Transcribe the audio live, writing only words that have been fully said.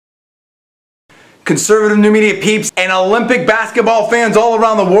Conservative new media peeps and Olympic basketball fans all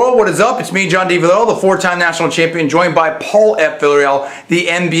around the world, what is up? It's me, John D. Villarreal, the four-time national champion, joined by Paul F. Villarreal, the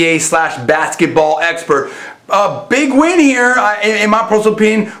NBA/basketball expert. A big win here, in my personal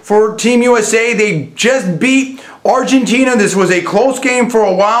opinion, for Team USA. They just beat Argentina. This was a close game for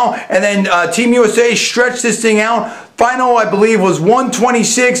a while, and then Team USA stretched this thing out. Final, I believe, was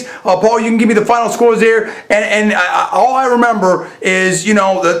 126. Paul, you can give me the final scores there. And all I remember is, you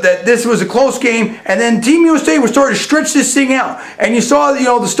know, that this was a close game, and then Team USA was starting to stretch this thing out. And you saw, you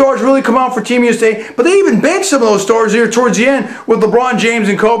know, the stars really come out for Team USA, but they even benched some of those stars here towards the end with LeBron James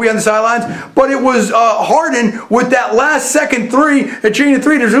and Kobe on the sidelines. But it was Harden with that last second three, the chain of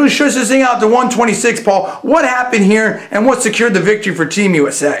three, to really stretch this thing out to 126, Paul. What happened here, and what secured the victory for Team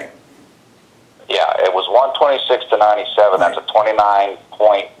USA? Yeah, it was 126-97. That's a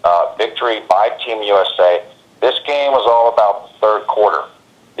 29-point victory by Team USA. This game was all about the third quarter.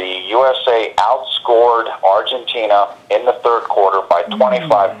 The USA outscored Argentina in the third quarter by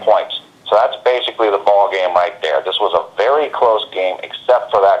 25 points. So that's basically the ball game right there. This was a very close game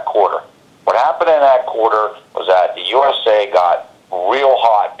except for that quarter. What happened in that quarter was that the USA got real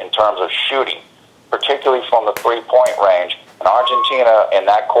hot in terms of shooting, particularly from the three-point range. And Argentina in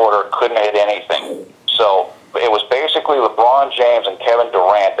that quarter couldn't hit anything. So it was basically LeBron James and Kevin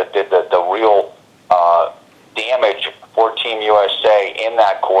Durant that did the real damage for Team USA in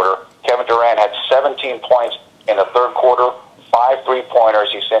that quarter. Kevin Durant had 17 points in the third quarter, 5 three-pointers.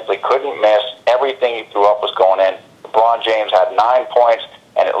 He simply couldn't miss. Everything he threw up was going in. LeBron James had 9 points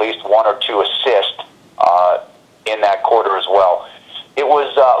and at least 1 or 2 assists in that quarter as well. It was,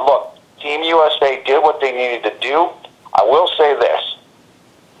 look, Team USA did what they needed to do. I will say this.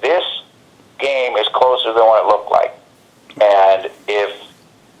 This game is closer than what it looked like. And if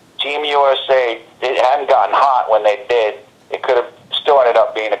Team USA hadn't gotten hot when they did, it could have still ended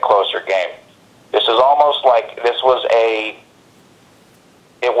up being a closer game. This is almost like it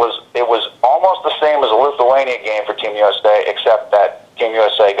was almost the same as a Lithuania game for Team USA, except that Team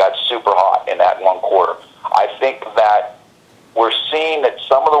USA got super hot in that one quarter. I think that we're seeing that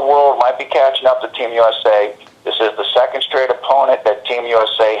some of the world might be catching up to Team USA. This is the second straight opponent that Team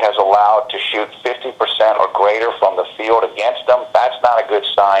USA has allowed to shoot 50% or greater from the field against them. That's not a good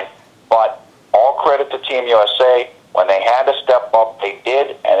sign. But all credit to Team USA. When they had to step up, they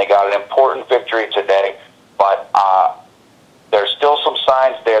did, and they got an important victory today. But there's still some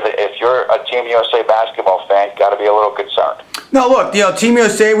signs there that if you're a Team USA basketball fan, you've got to be a little concerned. Now look, you know, Team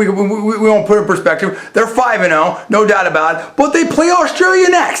USA, we won't put it in perspective. They're 5-0, no doubt about it. But they play Australia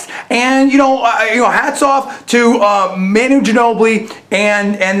next, and you know, hats off to Manu Ginobili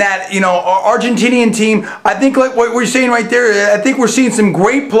and that, you know, Argentinian team. I think like what we're saying right there, I think we're seeing some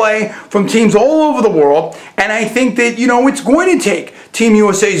great play from teams all over the world, and I think that, you know, it's going to take Team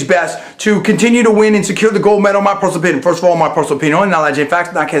USA's best to continue to win and secure the gold medal. My personal opinion. First of all, my personal opinion, only knowledge and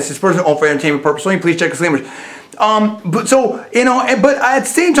facts, not cast this person, all for entertainment purposes. Only please check disclaimers. But so, you know, but at the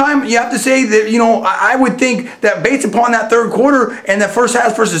same time, you have to say that, you know, I would think that based upon that third quarter and the first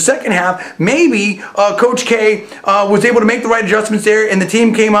half versus second half, maybe Coach K was able to make the right adjustments there, and the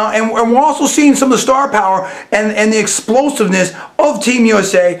team came out, and we're also seeing some of the star power and the explosiveness of Team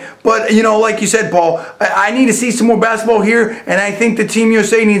USA. But, you know, like you said, Paul, I need to see some more basketball here, and I think the Team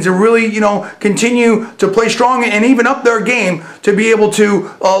USA needs to really, you know, continue to play strong and even up their game to be able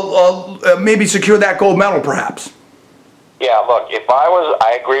to maybe secure that gold medal, perhaps. Yeah, look,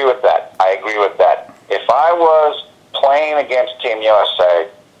 I agree with that. I agree with that. If I was playing against Team USA,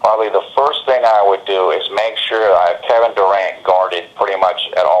 probably the first thing I would do is make sure that I have Kevin Durant guarded pretty much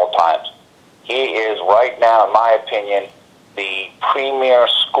at all times. He is right now, in my opinion, the premier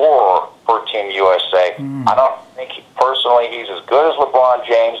scorer for Team USA. I don't think personally he's as good as LeBron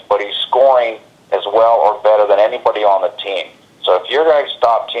James, but he's scoring as well or better than anybody on the team. So if you're going to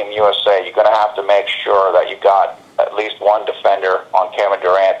stop Team USA, you're going to have to make sure that you got at least one defender on Kevin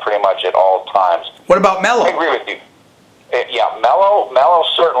Durant pretty much at all times. What about Melo? I agree with you. Yeah, Melo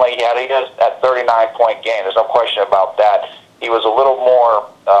certainly, he has that 39-point game. There's no question about that. He was a little more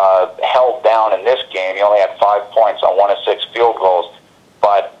held down in this game. He only had 5 points on 1 of 6 field goals.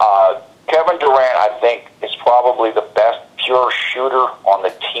 But Kevin Durant, I think, is probably the best pure shooter on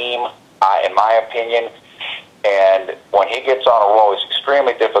the team, in my opinion. And when he gets on a roll, it's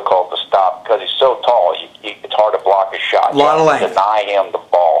extremely difficult to stop because he's so tall. It's hard to block his shot. A lot of length. Deny him the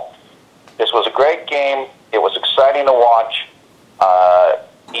ball. This was a great game. It was exciting to watch.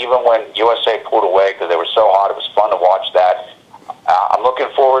 Even when USA pulled away because they were so hot, it was fun to watch that. I'm I'm looking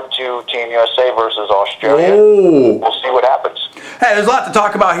forward to Team USA versus Australia. Oh. We'll see what happens. Hey, there's a lot to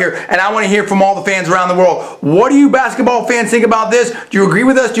talk about here, and I want to hear from all the fans around the world. What do you basketball fans think about this? Do you agree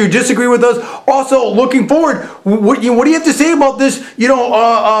with us? Do you disagree with us? Also, looking forward, what do you have to say about this?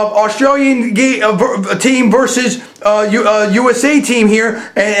 Australian team versus USA team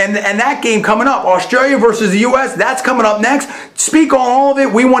here, and that game coming up. Australia versus the US, that's coming up next. Speak on all of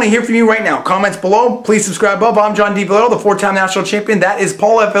it. We want to hear from you right now. Comments below. Please subscribe above. I'm John D. Villarreal, the 4-time national champion. That is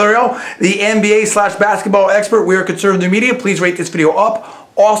Paul F. Villarreal, the NBA/basketball expert. We are conservative media. Please rate this video up.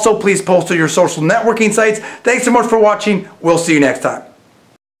 Also, please post to your social networking sites. Thanks so much for watching. We'll see you next time.